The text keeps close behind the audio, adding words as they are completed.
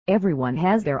Everyone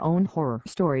has their own horror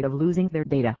story of losing their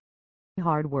data.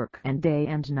 Hard work and day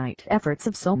and night efforts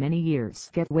of so many years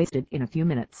get wasted in a few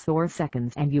minutes or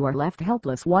seconds, and you are left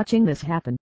helpless watching this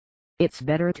happen. It's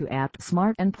better to act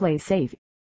smart and play safe.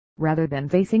 Rather than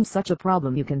facing such a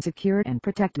problem, you can secure and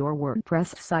protect your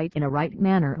WordPress site in a right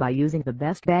manner by using the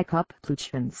best backup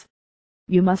solutions.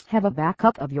 You must have a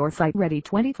backup of your site ready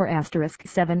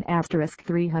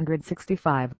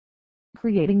 24/7/365.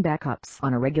 Creating backups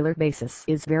on a regular basis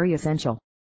is very essential.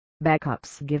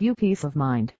 Backups give you peace of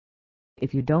mind.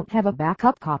 If you don't have a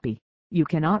backup copy, you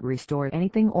cannot restore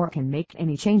anything or can make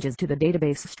any changes to the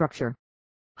database structure.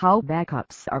 How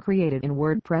backups are created in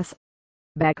WordPress.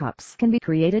 Backups can be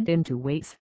created in two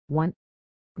ways. 1.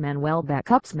 Manual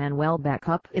backups. Manual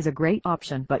backup is a great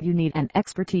option, but you need an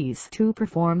expertise to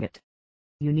perform it.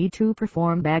 You need to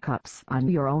perform backups on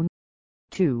your own.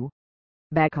 2.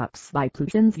 Backups by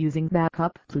plugins. Using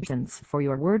backup plugins for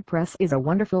your WordPress is a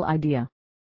wonderful idea.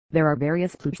 There are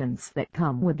various plugins that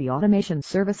come with the automation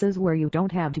services where you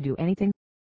don't have to do anything.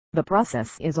 The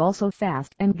process is also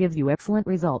fast and gives you excellent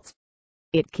results.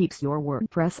 It keeps your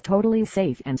WordPress totally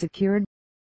safe and secured.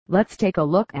 Let's take a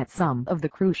look at some of the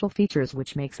crucial features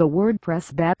which makes a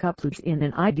WordPress backup plugin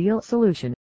an ideal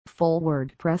solution. Full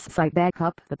WordPress site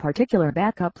backup. The particular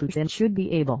backup plugin should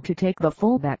be able to take the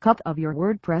full backup of your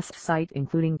WordPress site,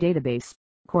 including database,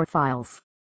 core files.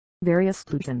 Various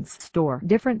plugins store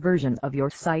different versions of your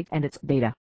site and its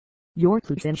data. Your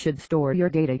plugin should store your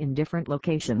data in different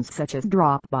locations such as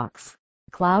Dropbox,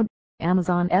 Cloud,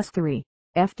 Amazon S3,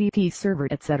 FTP server,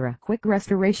 etc. Quick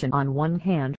restoration. On one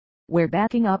hand, where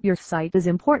backing up your site is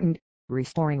important,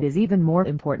 restoring is even more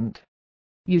important.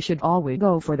 You should always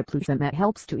go for the plugin that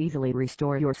helps to easily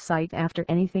restore your site after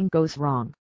anything goes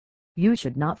wrong. You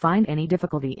should not find any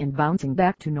difficulty in bouncing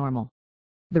back to normal.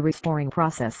 The restoring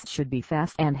process should be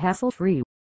fast and hassle-free.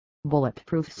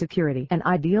 Bulletproof security. An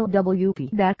ideal WP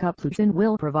backup plugin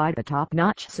will provide the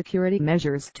top-notch security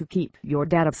measures to keep your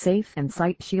data safe and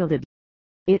site shielded.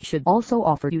 It should also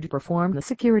offer you to perform the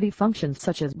security functions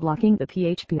such as blocking the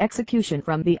PHP execution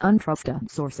from the untrusted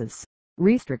sources,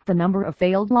 restrict the number of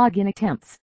failed login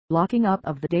attempts, locking up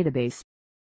of the database.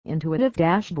 Intuitive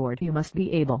dashboard. You must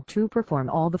be able to perform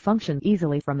all the functions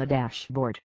easily from the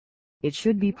dashboard. It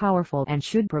should be powerful and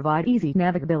should provide easy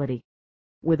navigability.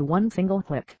 With one single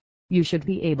click, you should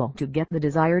be able to get the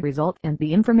desired result and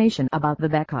the information about the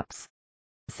backups.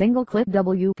 Single-click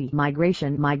WP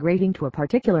migration. Migrating to a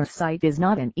particular site is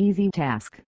not an easy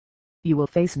task. You will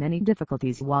face many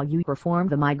difficulties while you perform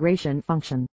the migration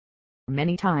function.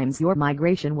 Many times your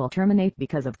migration will terminate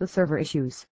because of the server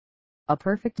issues. A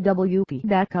perfect WP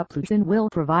backup plugin will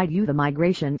provide you the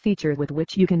migration feature with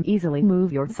which you can easily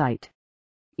move your site.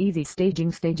 Easy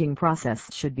staging. Staging process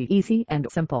should be easy and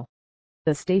simple.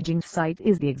 The staging site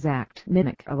is the exact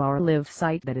mimic of our live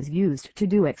site that is used to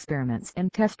do experiments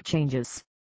and test changes.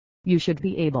 You should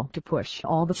be able to push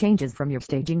all the changes from your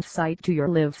staging site to your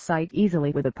live site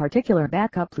easily with a particular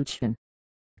backup plugin.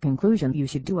 Conclusion. You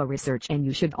should do a research and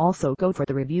you should also go for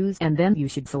the reviews, and then you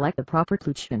should select the proper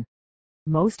plugin.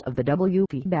 Most of the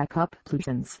WP backup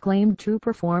plugins claim to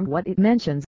perform what it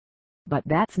mentions, but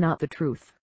that's not the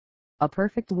truth. A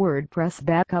perfect WordPress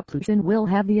backup plugin will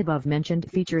have the above mentioned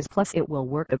features, plus it will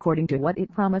work according to what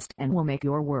it promised and will make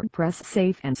your WordPress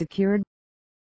safe and secured.